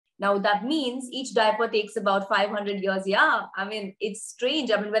Now that means each diaper takes about 500 years. Yeah, I mean, it's strange.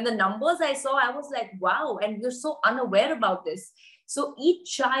 I mean, when the numbers I saw, I was like, wow, and we're so unaware about this. So each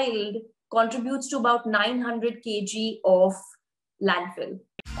child contributes to about 900 kg of landfill.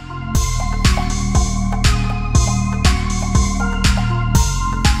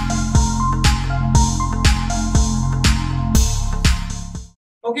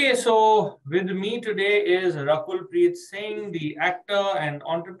 Okay, so with me today is Rakul Preet Singh, the actor and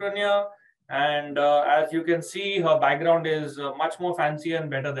entrepreneur. And as you can see, her background is much more fancy and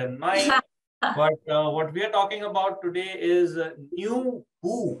better than mine. But what we are talking about today is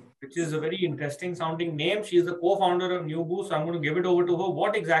NewBoo, which is a very interesting sounding name. She is the co-founder of NewBoo. So I'm going to give it over to her.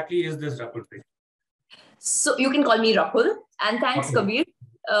 What exactly is this, Rakul Preet? So you can call me Rakul. And thanks, Okay. Kabir.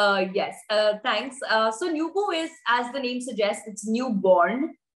 Yes, thanks. So NewBoo is, as the name suggests, it's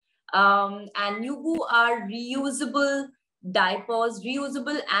newborn. And NewBoo are reusable diapers,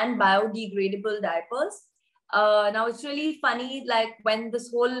 reusable and biodegradable diapers. Now it's really funny, like when this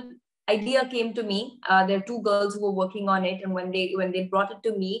whole idea came to me, there are two girls who were working on it, and when they brought it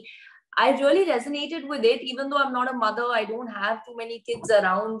to me, I really resonated with it. Even though I'm not a mother, I don't have too many kids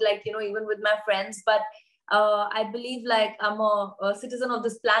around, like, you know, even with my friends, but I believe like I'm a citizen of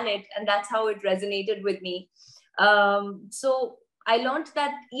this planet, and that's how it resonated with me. So I learned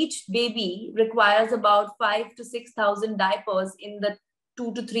that each baby requires about 5,000 to 6,000 diapers in the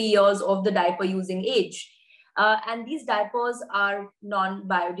 2 to 3 years of the diaper using age. And these diapers are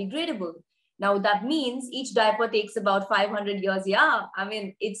non-biodegradable. Now that means each diaper takes about 500 years. Yeah, I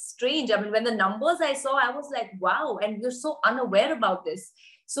mean, it's strange. I mean, when the numbers I saw, I was like, wow, and we're so unaware about this.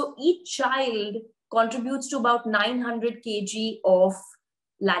 So each child contributes to about 900 kg of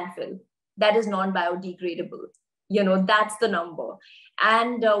landfill that is non-biodegradable. You know, that's the number.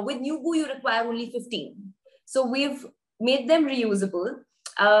 And with NewBoo, you require only 15. So we've made them reusable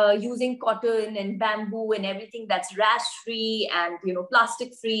using cotton and bamboo and everything that's rash free and, you know,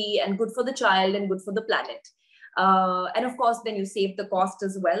 plastic free and good for the child and good for the planet. And of course, then you save the cost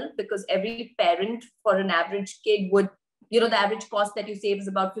as well, because every parent for an average kid would, you know, the average cost that you save is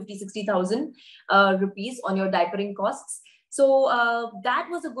about 50,000 to 60,000 rupees on your diapering costs. So that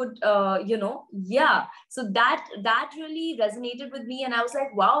was a good, you know, yeah. So that really resonated with me. And I was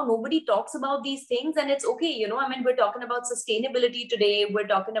like, wow, nobody talks about these things. And it's okay, you know, I mean, we're talking about sustainability today. We're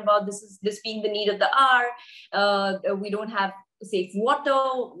talking about this being the need of the hour. We don't have safe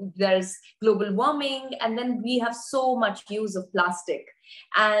water. There's global warming. And then we have so much use of plastic.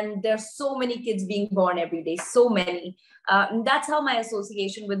 And there's so many kids being born every day, so many. That's how my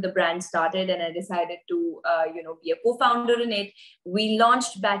association with the brand started, and I decided to, you know, be a co-founder in it. We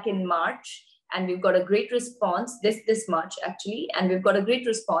launched back in March, and we've got a great response this March actually, and we've got a great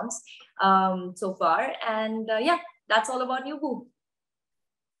response so far. And yeah, that's all about NewBoo.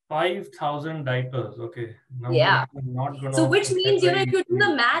 5,000 diapers. Okay. Yeah. Not gonna so which means, you know, if you do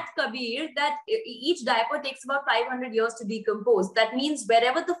the math, Kabir, that each diaper takes about 500 years to decompose. That means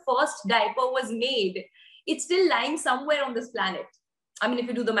wherever the first diaper was made, it's still lying somewhere on this planet. I mean, if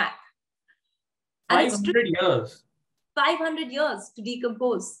you do the math. 500 years. 500 years to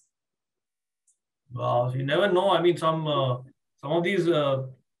decompose. Wow, you never know. I mean, some of these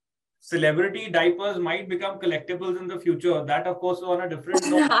celebrity diapers might become collectibles in the future. That, of course, is on a different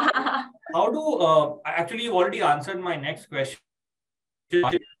note. How do actually, you've already answered my next question.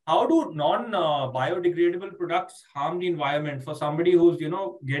 How do non-biodegradable products harm the environment for somebody who's, you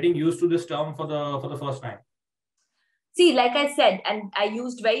know, getting used to this term for the first time? See, like I said, and I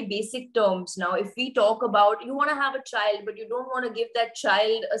used very basic terms. Now, if we talk about, you want to have a child, but you don't want to give that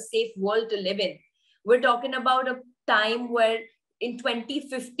child a safe world to live in. We're talking about a time where in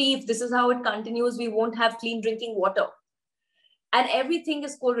 2050, if this is how it continues, we won't have clean drinking water. And everything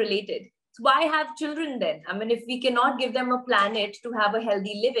is correlated. So why have children then? I mean, if we cannot give them a planet to have a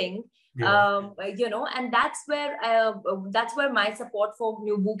healthy living, yeah. You know, and that's where my support for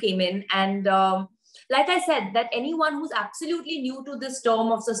NewBoo came in. And like I said, that anyone who's absolutely new to this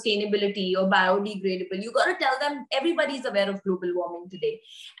term of sustainability or biodegradable, you got to tell them everybody's aware of global warming today.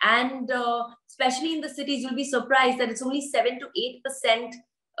 And especially in the cities, you'll be surprised that it's only 7 to 8%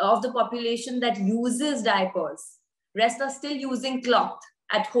 of the population that uses diapers. Rest are still using cloth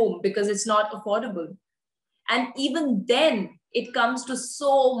at home because it's not affordable. And even then, it comes to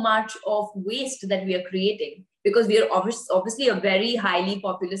so much of waste that we are creating, because we are obviously a very highly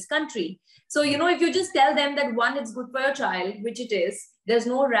populous country. So, you know, if you just tell them that, one, it's good for your child, which it is, there's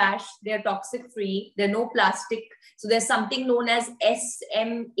no rash, they're toxic free, there's no plastic. So there's something known as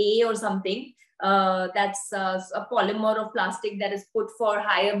SMA or something. That's a polymer of plastic that is put for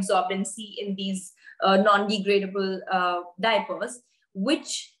high absorbency in these non-degradable diapers.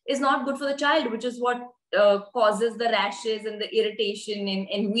 which is not good for the child, which is what causes the rashes and the irritation,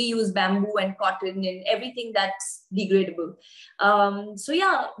 and we use bamboo and cotton and everything that's degradable. So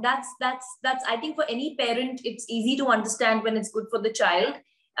yeah, that's I think for any parent, it's easy to understand when it's good for the child,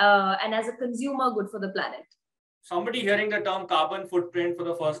 and as a consumer, good for the planet. Somebody hearing the term carbon footprint for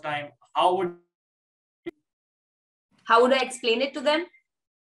the first time, how would I explain it to them?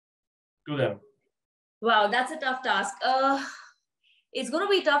 Wow, that's a tough task. It's going to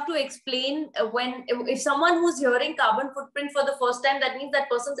be tough to explain if someone who's hearing carbon footprint for the first time, that means that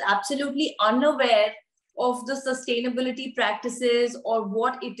person's absolutely unaware of the sustainability practices or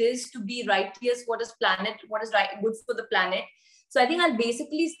what it is to be righteous, what is good for the planet. So I think I'll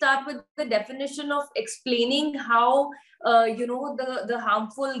basically start with the definition of explaining how the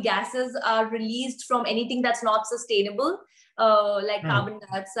harmful gases are released from anything that's not sustainable, like carbon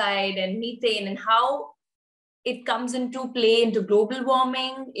dioxide and methane, and how it comes into play into global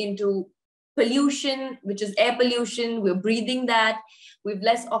warming, into pollution, which is air pollution. We're breathing that. We've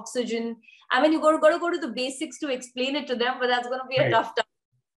less oxygen. I mean, you got to go to the basics to explain it to them, but that's going to be a tough task.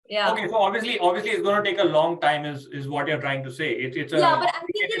 Yeah. Okay, so obviously it's going to take a long time is what you're trying to say. It's but I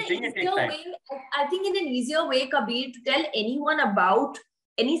think in an easier way, Kabir, to tell anyone about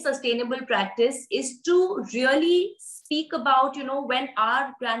any sustainable practice is to really speak about, when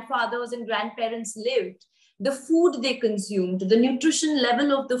our grandfathers and grandparents lived, the food they consumed, the nutrition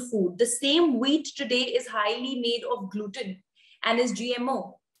level of the food. The same wheat today is highly made of gluten and is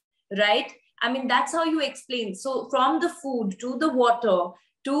GMO, right? I mean, that's how you explain. So from the food to the water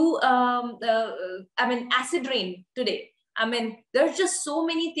to, acid rain today. I mean, there's just so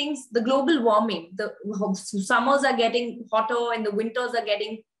many things. The global warming, the summers are getting hotter and the winters are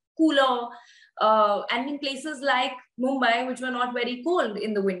getting cooler. And in places like Mumbai, which were not very cold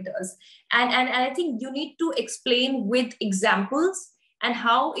in the winters. And I think you need to explain with examples and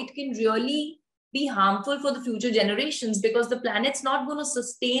how it can really be harmful for the future generations, because the planet's not going to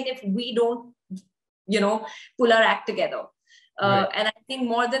sustain if we don't, pull our act together. Right. And I think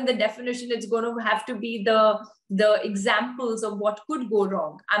more than the definition, it's going to have to be the examples of what could go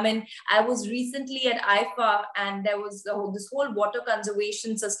wrong. I mean, I was recently at IFA and there was this whole water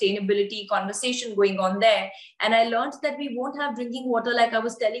conservation sustainability conversation going on there. And I learned that we won't have drinking water, like I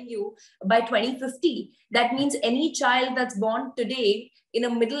was telling you, by 2050. That means any child that's born today in a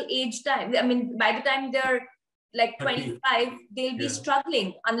middle age time, I mean, by the time they're like 25, they'll be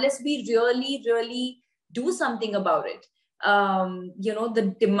struggling unless we really, really do something about it.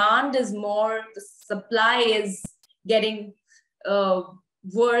 The demand is more, the supply is getting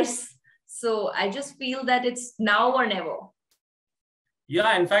worse. So I just feel that it's now or never.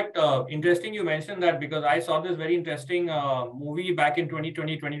 Yeah, in fact, interesting you mentioned that, because I saw this very interesting movie back in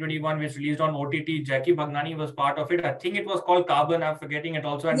 2020, 2021, which released on OTT. Jackie Bhagnani was part of it. I think it was called Carbon. I'm forgetting it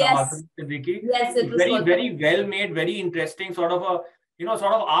also. And yes, it was very well made, very interesting, sort of our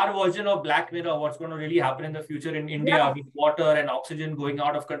version of Black Mirror, what's going to really happen in the future in India with water and oxygen going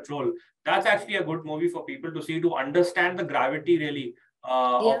out of control. That's actually a good movie for people to see, to understand the gravity really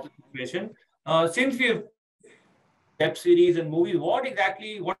of the situation. Since we've web series and movies, what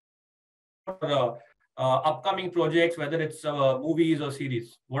are upcoming projects, whether it's movies or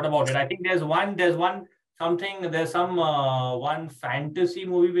series? What about it? I think there's one fantasy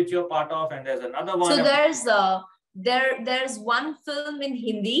movie which you're part of, and there's another one. So there's one film in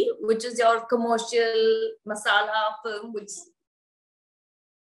Hindi, which is your commercial masala film, which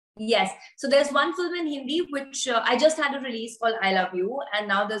so there's one film in Hindi which I just had a release called I Love You, and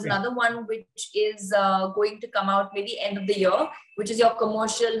now there's another one which is going to come out maybe end of the year, which is your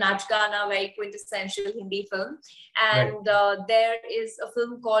commercial Nach Gana, very quintessential Hindi film. And there is a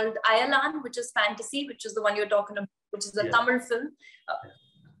film called Ayalaan, which is fantasy, which is the one you're talking about, which is a Tamil film,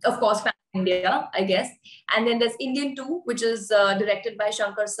 of course, India, I guess. And then there's Indian 2, which is directed by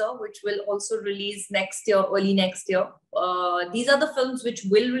Shankar sir, which will also release next year, early next year. These are the films which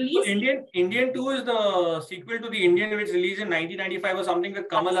will release. So Indian 2 is the sequel to the Indian, which released in 1995 or something, with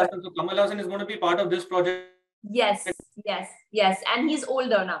Kamal Haasan. So Kamal Haasan is going to be part of this project. Yes. And he's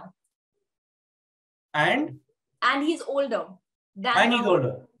older now. And he's older. He's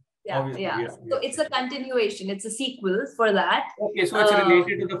older. Yeah. So it's a continuation. It's a sequel for that. Okay, so it's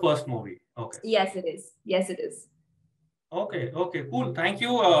related to the first movie. Okay. Yes, it is. Okay, cool. Thank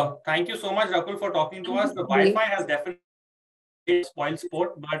you so much, Rakul, for talking to us. The Wi-Fi has definitely spoiled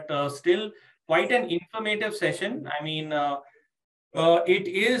sport, but still quite an informative session. I mean, it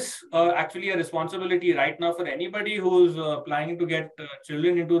is actually a responsibility right now for anybody who's planning to get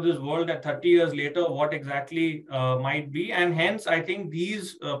children into this world at 30 years later, what exactly might be. And hence, I think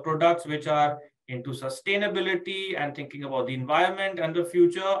these products which are into sustainability and thinking about the environment and the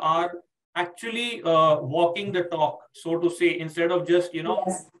future are actually walking the talk, so to say, instead of just,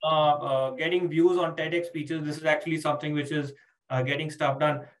 Yes. getting views on TEDx speeches. This is actually something which is getting stuff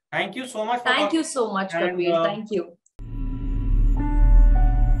done. Thank you so much for Thank coming. you so much, And Kabir. Thank you.